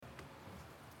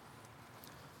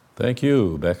Thank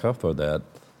you, Becca, for that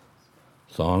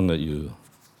song that you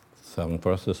sang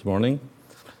for us this morning.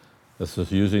 This is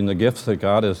using the gifts that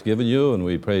God has given you, and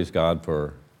we praise God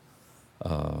for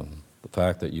the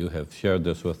fact that you have shared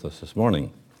this with us this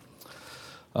morning.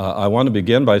 I want to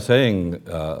begin by saying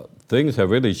things have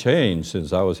really changed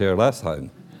since I was here last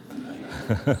time.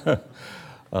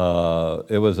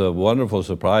 It was a wonderful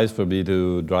surprise for me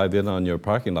to drive in on your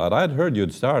parking lot. I'd heard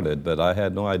you'd started, but I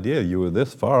had no idea you were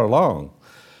this far along.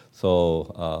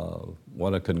 So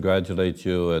want to congratulate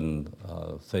you and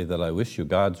say that I wish you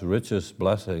God's richest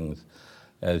blessings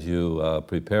as you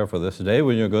prepare for this day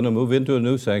when you're going to move into a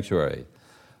new sanctuary.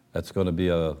 That's going to be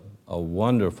a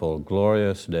wonderful,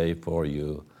 glorious day for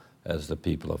you as the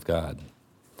people of God.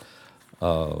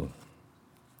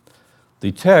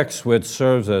 The text which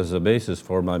serves as the basis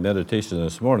for my meditation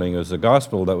this morning is the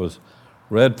gospel that was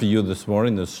read for you this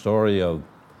morning, the story of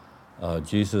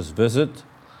Jesus' visit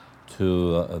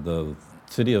to the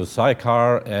city of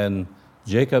Sychar and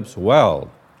Jacob's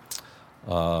well.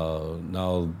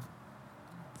 Now,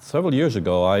 several years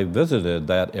ago, I visited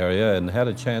that area and had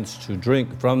a chance to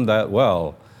drink from that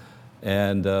well,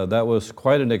 and that was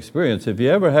quite an experience. If you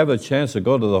ever have a chance to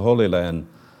go to the Holy Land,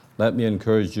 let me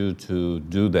encourage you to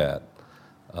do that.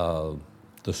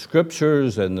 The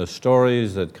scriptures and the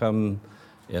stories that come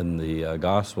in the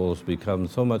Gospels become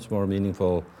so much more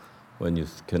meaningful when you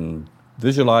can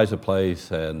visualize a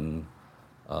place and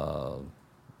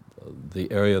the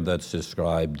area that's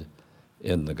described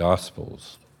in the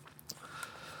Gospels.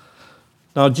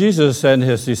 Now, Jesus and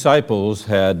his disciples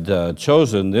had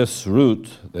chosen this route.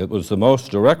 It was the most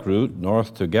direct route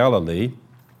north to Galilee.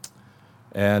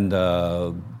 And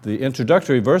the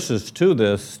introductory verses to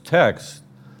this text,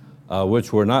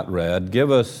 which were not read,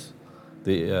 give us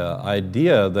the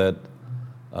idea that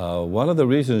one of the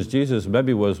reasons Jesus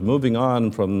maybe was moving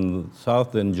on from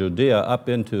south in Judea up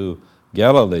into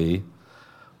Galilee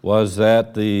was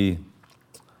that the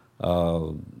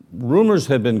rumors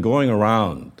had been going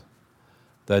around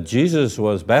that Jesus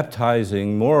was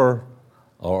baptizing more,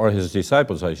 or his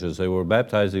disciples, I should say, were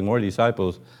baptizing more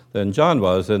disciples than John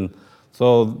was. And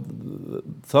so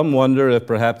some wonder if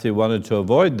perhaps he wanted to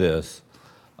avoid this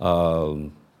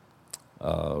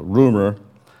rumor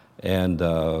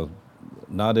and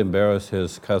not embarrass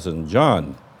his cousin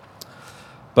John.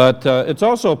 But it's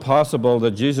also possible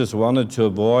that Jesus wanted to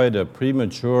avoid a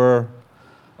premature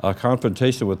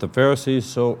confrontation with the Pharisees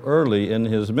so early in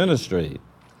his ministry.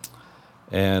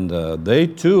 And they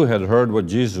too had heard what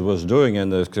Jesus was doing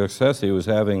and the success he was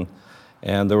having,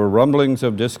 and there were rumblings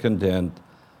of discontent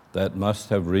that must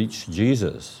have reached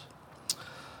Jesus.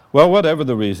 Well, whatever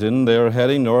the reason, they're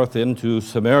heading north into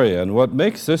Samaria, and what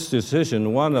makes this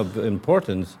decision one of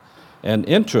importance and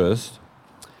interest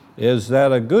is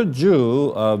that a good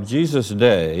Jew of Jesus'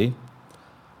 day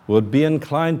would be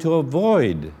inclined to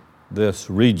avoid this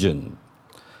region.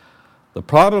 The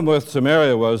problem with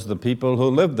Samaria was the people who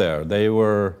lived there. They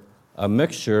were a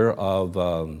mixture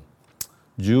of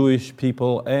Jewish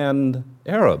people and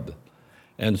Arab,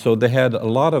 and so they had a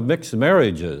lot of mixed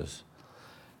marriages.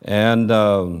 And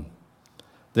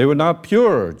they were not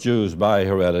pure Jews by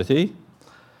heredity,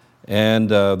 and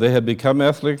they had become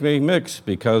ethnically mixed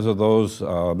because of those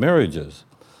marriages.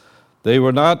 They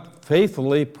were not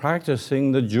faithfully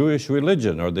practicing the Jewish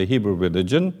religion or the Hebrew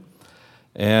religion,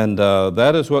 and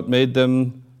that is what made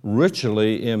them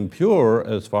ritually impure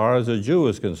as far as a Jew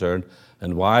is concerned,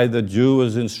 and why the Jew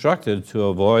was instructed to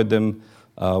avoid them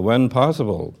when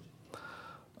possible.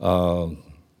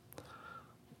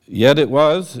 Yet it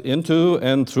was into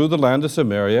and through the land of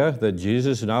Samaria that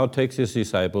Jesus now takes his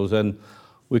disciples, and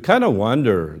we kind of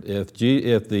wonder if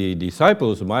the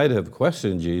disciples might have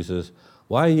questioned Jesus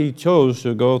why he chose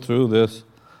to go through this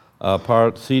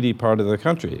seedy part of the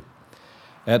country.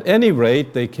 At any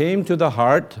rate, they came to the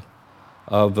heart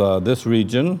of this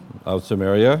region of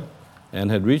Samaria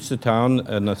and had reached a town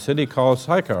in a city called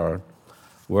Sychar,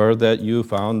 where that you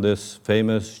found this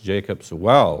famous Jacob's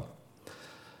well.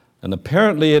 And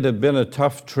apparently it had been a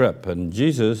tough trip, and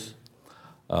Jesus,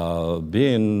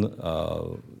 being,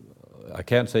 I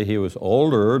can't say he was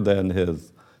older than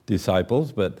his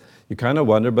disciples, but you kind of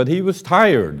wonder, but he was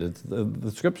tired.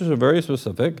 The scriptures are very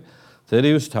specific, said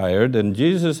he was tired, and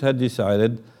Jesus had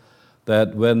decided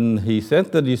that when he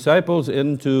sent the disciples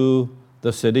into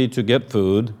the city to get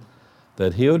food,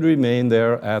 that he would remain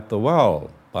there at the well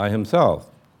by himself.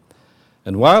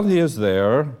 And while he is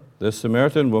there, this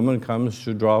Samaritan woman comes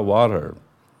to draw water.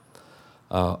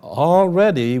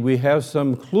 Already we have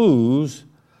some clues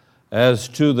as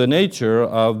to the nature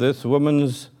of this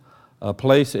woman's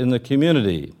place in the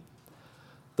community.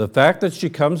 The fact that she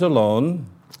comes alone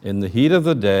in the heat of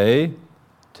the day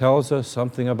tells us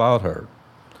something about her.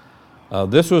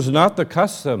 This was not the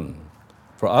custom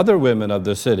for other women of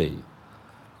the city,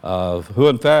 who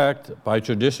in fact, by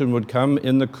tradition, would come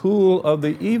in the cool of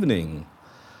the evening.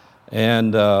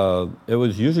 And it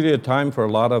was usually a time for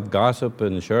a lot of gossip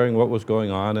and sharing what was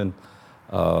going on, and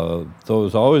so it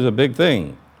was always a big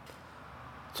thing.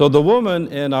 So the woman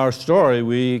in our story,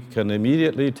 we can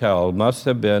immediately tell, must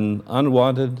have been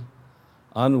unwanted,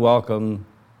 unwelcome,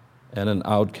 and an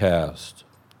outcast.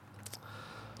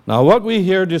 Now, what we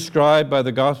hear described by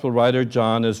the gospel writer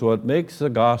John is what makes the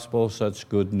gospel such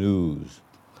good news,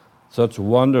 such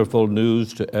wonderful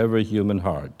news to every human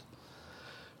heart.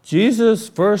 Jesus'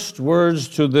 first words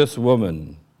to this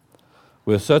woman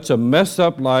with such a messed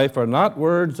up life are not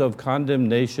words of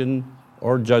condemnation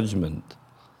or judgment.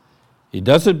 He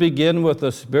doesn't begin with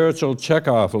a spiritual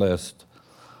checkoff list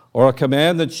or a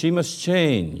command that she must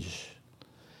change.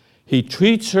 He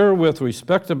treats her with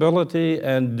respectability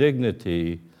and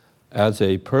dignity as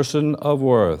a person of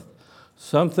worth,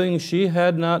 something she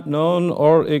had not known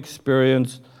or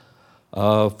experienced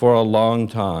for a long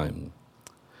time.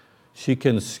 She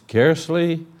can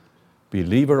scarcely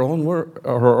believe her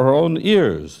own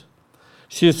ears.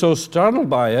 She is so startled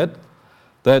by it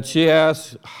that she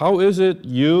asks, "How is it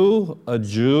you, a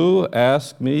Jew,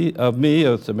 ask me, a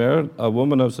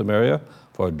woman of Samaria,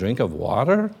 for a drink of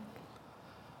water?"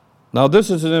 Now, this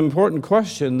is an important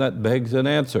question that begs an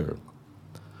answer.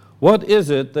 What is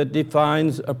it that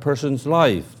defines a person's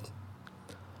life?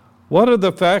 What are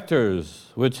the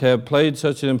factors which have played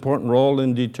such an important role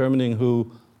in determining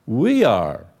who we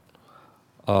are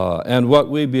and what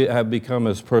we have become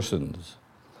as persons?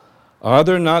 Are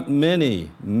there not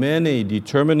many, many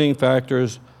determining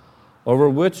factors over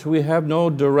which we have no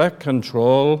direct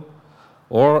control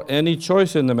or any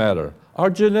choice in the matter? Our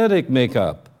genetic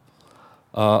makeup,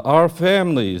 our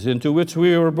families into which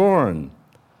we were born,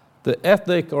 the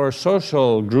ethnic or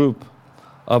social group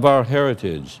of our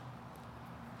heritage,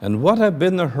 and what have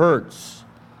been the hurts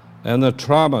and the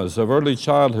traumas of early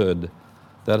childhood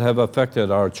that have affected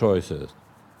our choices.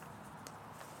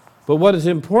 But what is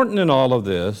important in all of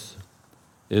this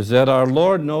is that our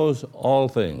Lord knows all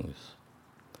things.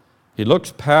 He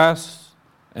looks past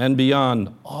and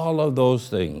beyond all of those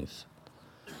things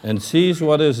and sees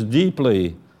what is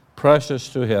deeply precious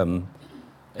to him,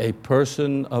 a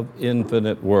person of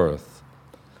infinite worth.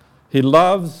 He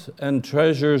loves and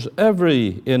treasures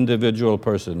every individual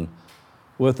person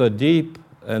with a deep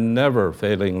and never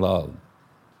failing love.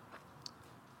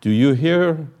 Do you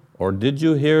hear, or did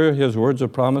you hear his words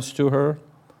of promise to her?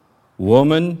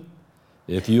 "Woman,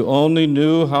 if you only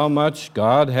knew how much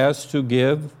God has to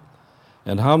give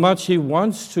and how much he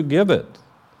wants to give it,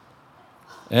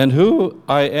 and who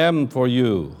I am for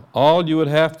you, all you would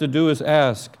have to do is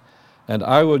ask, and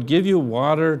I would give you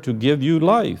water to give you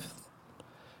life.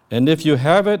 And if you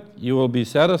have it, you will be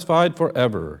satisfied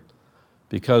forever,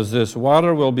 because this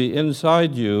water will be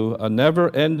inside you, a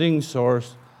never-ending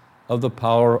source of the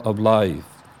power of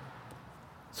life."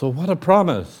 So what a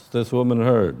promise this woman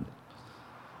heard.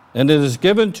 And it is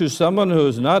given to someone who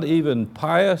is not even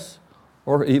pious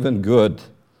or even good.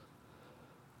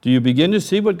 Do you begin to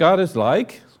see what God is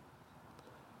like?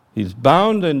 He's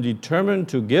bound and determined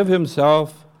to give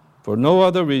himself for no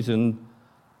other reason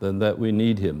than that we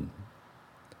need him.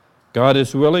 God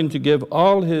is willing to give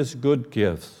all his good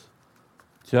gifts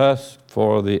just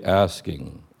for the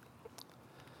asking.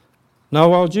 Now,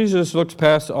 while Jesus looks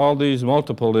past all these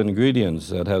multiple ingredients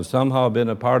that have somehow been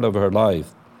a part of her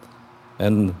life,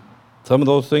 and some of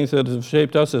those things that have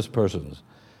shaped us as persons,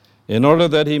 in order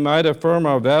that he might affirm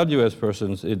our value as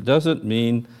persons, it doesn't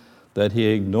mean that he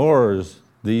ignores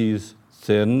these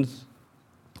sins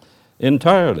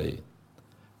entirely.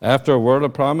 After a word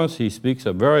of promise, he speaks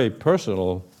a very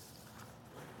personal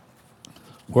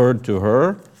word to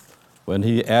her when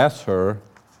he asks her,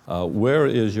 "Where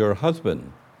is your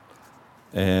husband?"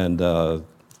 And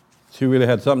she really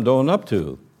had something to own up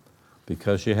to,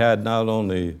 because she had not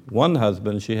only one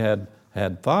husband, she had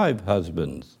 5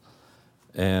 husbands.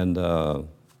 And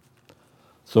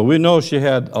so we know she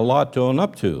had a lot to own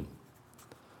up to.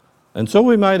 And so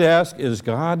we might ask, is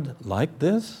God like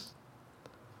this?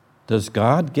 Does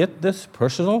God get this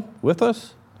personal with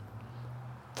us,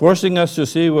 forcing us to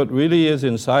see what really is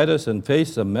inside us and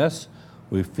face the mess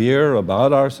we fear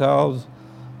about ourselves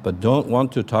but don't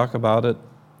want to talk about it?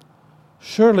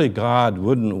 Surely God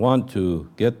wouldn't want to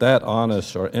get that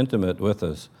honest or intimate with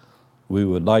us, we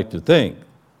would like to think.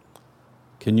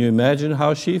 Can you imagine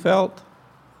how she felt?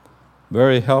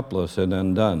 Very helpless and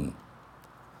undone.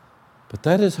 But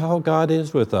that is how God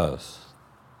is with us.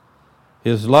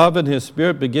 His love and his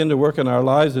Spirit begin to work in our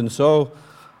lives, and so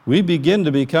we begin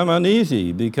to become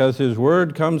uneasy because His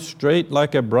Word comes straight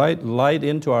like a bright light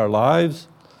into our lives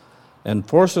and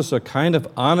forces a kind of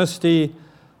honesty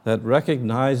that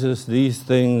recognizes these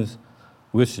things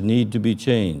which need to be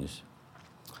changed.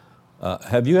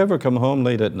 Have you ever come home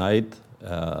late at night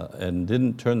and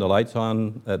didn't turn the lights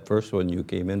on at first when you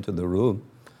came into the room?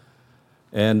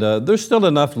 And there's still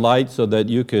enough light so that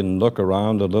you can look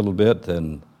around a little bit,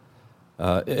 and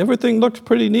everything looks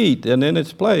pretty neat and in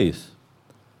its place.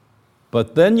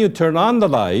 But then you turn on the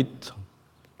light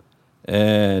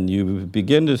and you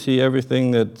begin to see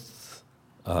everything that's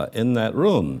in that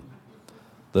room.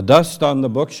 The dust on the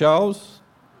bookshelves,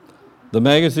 the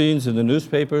magazines and the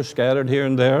newspapers scattered here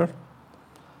and there,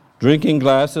 drinking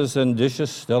glasses and dishes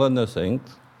still in the sink,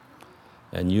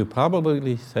 and you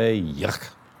probably say,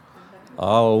 yuck,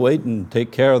 I'll wait and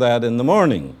take care of that in the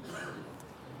morning.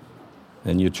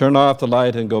 And you turn off the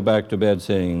light and go back to bed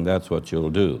saying that's what you'll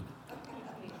do.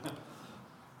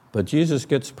 But Jesus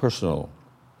gets personal.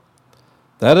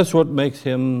 That is what makes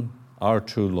Him our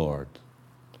true Lord.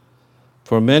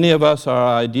 For many of us,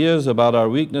 our ideas about our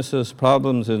weaknesses,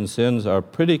 problems, and sins are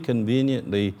pretty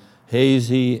conveniently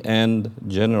hazy and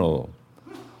general.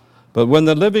 But when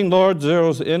the living Lord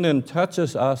zeroes in and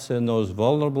touches us in those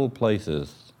vulnerable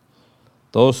places,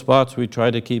 those spots we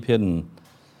try to keep hidden,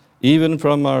 even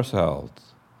from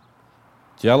ourselves,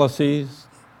 jealousies,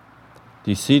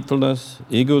 deceitfulness,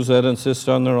 egos that insist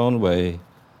on their own way,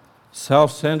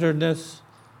 self-centeredness,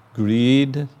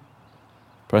 greed,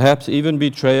 perhaps even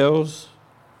betrayals,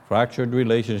 fractured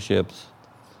relationships.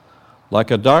 Like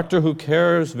a doctor who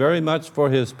cares very much for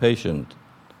his patient,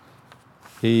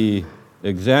 he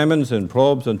examines and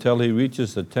probes until he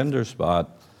reaches the tender spot,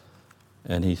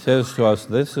 and he says to us,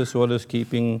 this is what is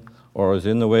keeping or is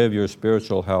in the way of your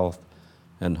spiritual health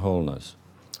and wholeness.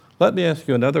 Let me ask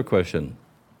you another question.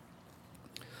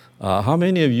 How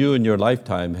many of you in your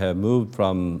lifetime have moved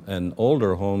from an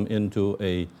older home into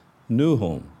a new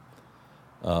home,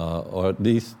 or at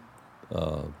least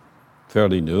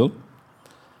fairly new?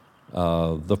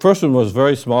 The first one was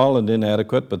very small and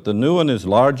inadequate, but the new one is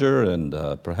larger and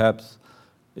perhaps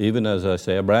even, as I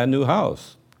say, a brand new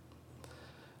house.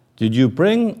 Did you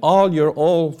bring all your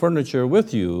old furniture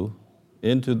with you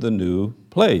into the new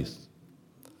place?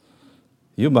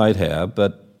 You might have,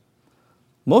 but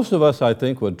most of us, I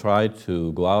think, would try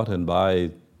to go out and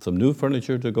buy some new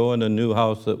furniture to go in a new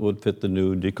house that would fit the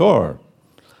new decor.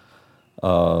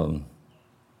 And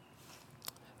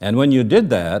when you did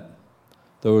that,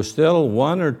 there were still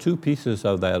one or two pieces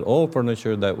of that old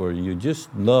furniture that you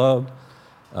just loved.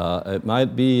 It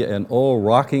might be an old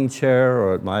rocking chair,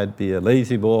 or it might be a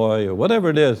lazy boy, or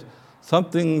whatever it is,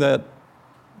 something that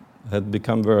had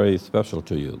become very special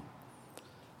to you.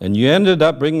 And you ended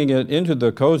up bringing it into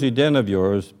the cozy den of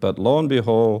yours, but lo and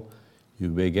behold, you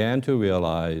began to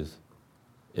realize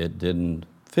it didn't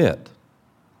fit.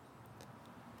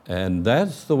 And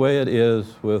that's the way it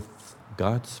is with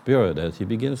God's Spirit as He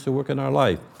begins to work in our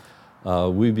life.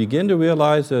 We begin to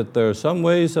realize that there are some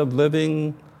ways of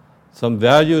living, some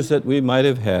values that we might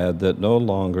have had that no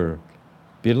longer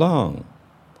belong.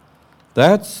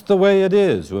 That's the way it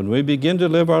is when we begin to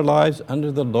live our lives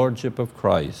under the lordship of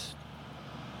Christ.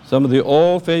 Some of the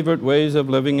old favorite ways of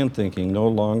living and thinking no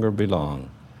longer belong.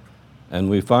 And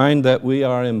we find that we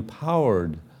are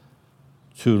empowered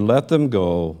to let them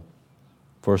go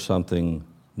for something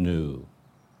new.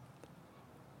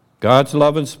 God's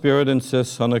love and Spirit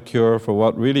insists on a cure for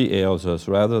what really ails us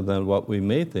rather than what we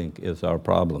may think is our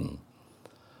problem.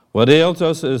 What ails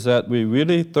us is that we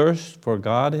really thirst for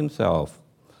God Himself,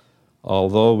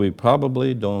 although we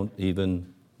probably don't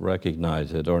even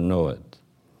recognize it or know it.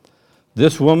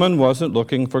 This woman wasn't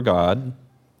looking for God.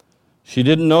 She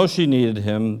didn't know she needed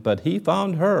Him, but He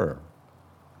found her.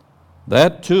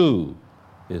 That too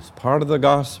is part of the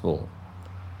gospel.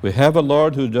 We have a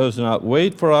Lord who does not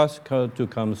wait for us to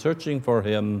come searching for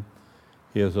Him.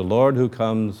 He is a Lord who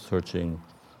comes searching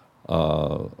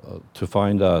to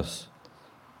find us,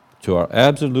 to our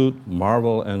absolute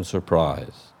marvel and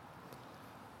surprise.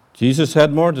 Jesus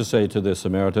had more to say to this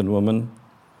Samaritan woman.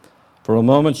 For a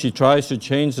moment, she tries to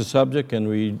change the subject and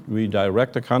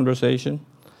redirect the conversation.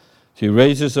 She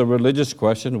raises a religious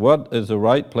question. What is the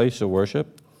right place to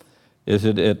worship? Is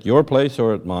it at your place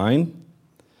or at mine?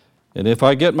 And if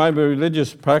I get my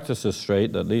religious practices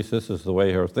straight, at least this is the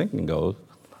way her thinking goes,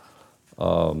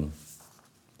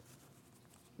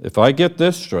 if I get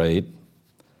this straight,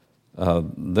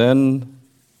 then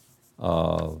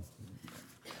I'll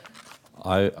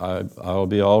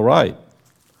be all right.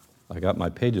 I got my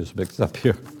pages mixed up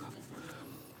here.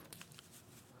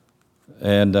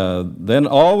 And then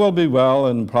all will be well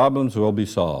and problems will be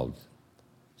solved.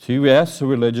 She asks a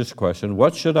religious question,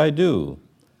 what should I do?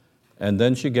 And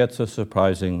then she gets a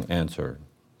surprising answer.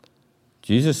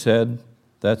 Jesus said,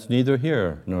 that's neither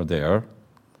here nor there.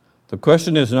 The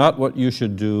question is not what you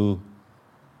should do,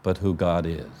 but who God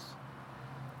is.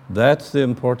 That's the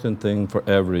important thing for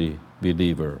every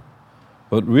believer.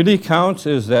 What really counts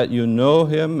is that you know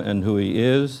Him and who He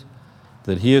is,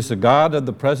 that He is the God of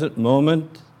the present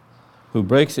moment who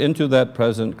breaks into that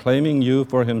present, claiming you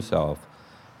for Himself,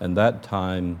 and that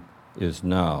time is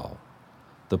now.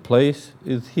 The place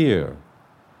is here,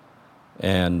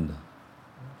 and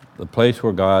the place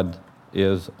where God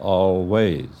is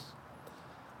always.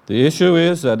 The issue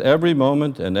is that every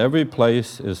moment and every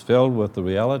place is filled with the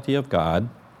reality of God,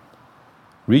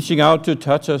 reaching out to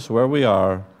touch us where we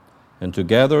are, and to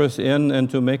gather us in and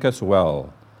to make us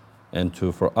well, and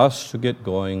for us to get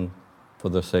going for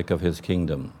the sake of His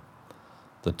kingdom.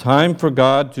 The time for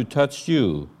God to touch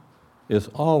you is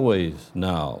always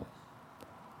now,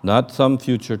 not some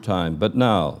future time, but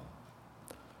now.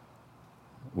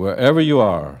 Wherever you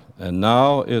are, and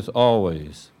now is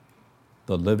always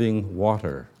the living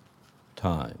water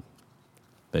time.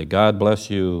 May God bless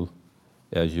you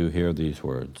as you hear these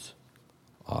words.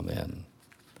 Amen.